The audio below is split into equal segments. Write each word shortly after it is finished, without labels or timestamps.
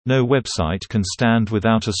No website can stand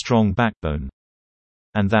without a strong backbone.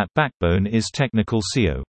 And that backbone is Technical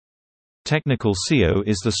SEO. Technical SEO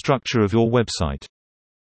is the structure of your website.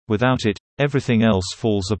 Without it, everything else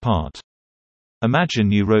falls apart.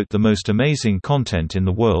 Imagine you wrote the most amazing content in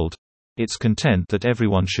the world. It's content that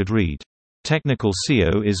everyone should read. Technical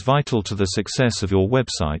SEO is vital to the success of your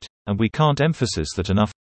website, and we can't emphasize that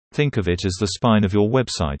enough. Think of it as the spine of your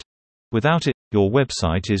website. Without it, your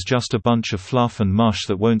website is just a bunch of fluff and mush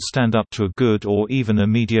that won't stand up to a good or even a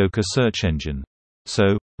mediocre search engine.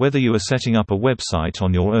 So, whether you are setting up a website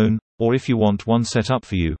on your own, or if you want one set up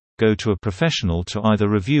for you, go to a professional to either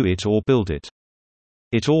review it or build it.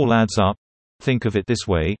 It all adds up. Think of it this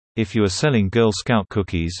way: if you are selling Girl Scout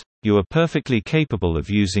cookies, you are perfectly capable of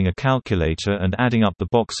using a calculator and adding up the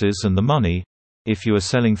boxes and the money. If you are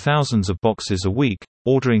selling thousands of boxes a week,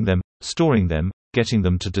 ordering them, storing them, getting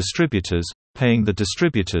them to distributors, paying the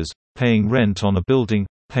distributors, paying rent on a building,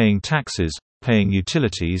 paying taxes, paying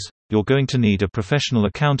utilities, you're going to need a professional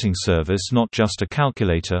accounting service, not just a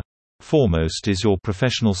calculator. Foremost is your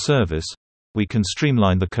professional service. We can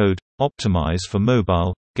streamline the code, optimize for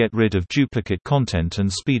mobile, get rid of duplicate content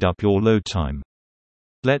and speed up your load time.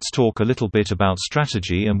 Let's talk a little bit about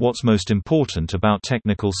strategy and what's most important about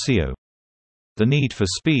Technical SEO. The need for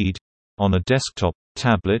speed. On a desktop,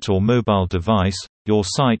 tablet or mobile device, your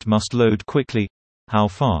site must load quickly. How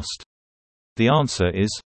fast? The answer is,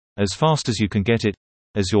 as fast as you can get it.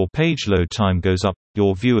 As your page load time goes up,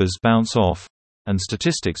 your viewers bounce off, and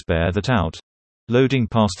statistics bear that out. Loading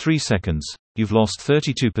past 3 seconds, you've lost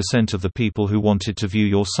 32% of the people who wanted to view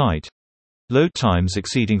your site. Load times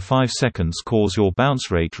exceeding 5 seconds cause your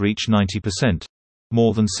bounce rate reach 90%.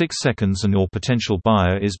 More than 6 seconds and your potential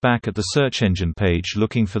buyer is back at the search engine page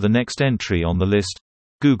looking for the next entry on the list.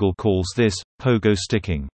 Google calls this pogo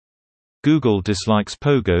sticking. Google dislikes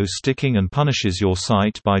pogo sticking and punishes your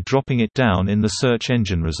site by dropping it down in the search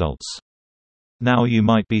engine results. Now you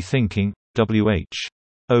might be thinking,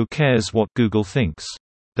 who cares what Google thinks?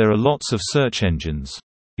 There are lots of search engines.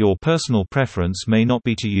 Your personal preference may not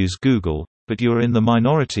be to use Google, but you are in the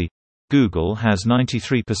minority. Google has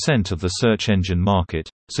 93% of the search engine market,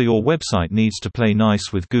 so your website needs to play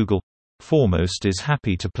nice with Google. Foremost is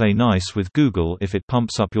happy to play nice with Google if it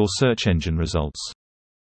pumps up your search engine results.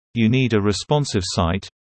 You need a responsive site.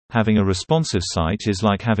 Having a responsive site is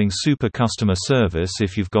like having super customer service.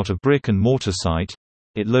 If you've got a brick-and-mortar site,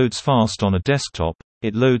 it loads fast on a desktop,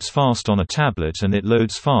 it loads fast on a tablet, and it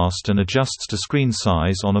loads fast and adjusts to screen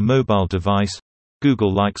size on a mobile device.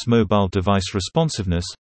 Google likes mobile device responsiveness.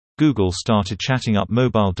 Google started chatting up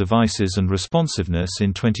mobile devices and responsiveness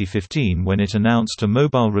in 2015 when it announced a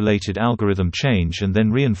mobile-related algorithm change, and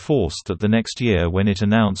then reinforced that the next year when it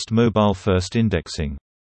announced mobile-first indexing.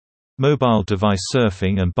 Mobile device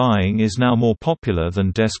surfing and buying is now more popular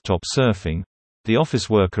than desktop surfing. The office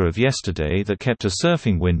worker of yesterday that kept a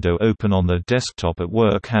surfing window open on their desktop at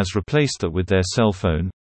work has replaced that with their cell phone.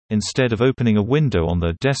 Instead of opening a window on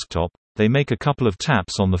their desktop, they make a couple of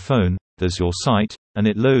taps on the phone. There's your site, and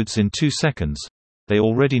it loads in 2 seconds. They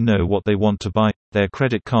already know what they want to buy, their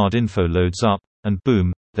credit card info loads up, and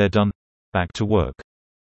boom, they're done. Back to work.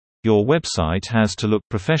 Your website has to look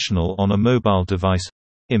professional on a mobile device.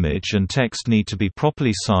 Image and text need to be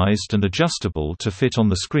properly sized and adjustable to fit on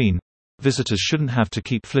the screen. Visitors shouldn't have to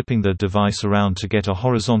keep flipping the device around to get a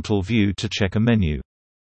horizontal view to check a menu.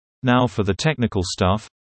 Now for the technical stuff.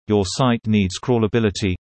 Your site needs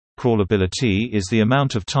crawlability. Crawlability is the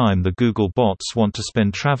amount of time the Google bots want to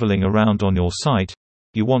spend traveling around on your site.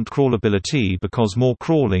 You want crawlability because more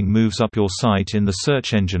crawling moves up your site in the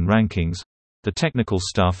search engine rankings. The technical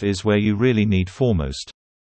stuff is where you really need foremost.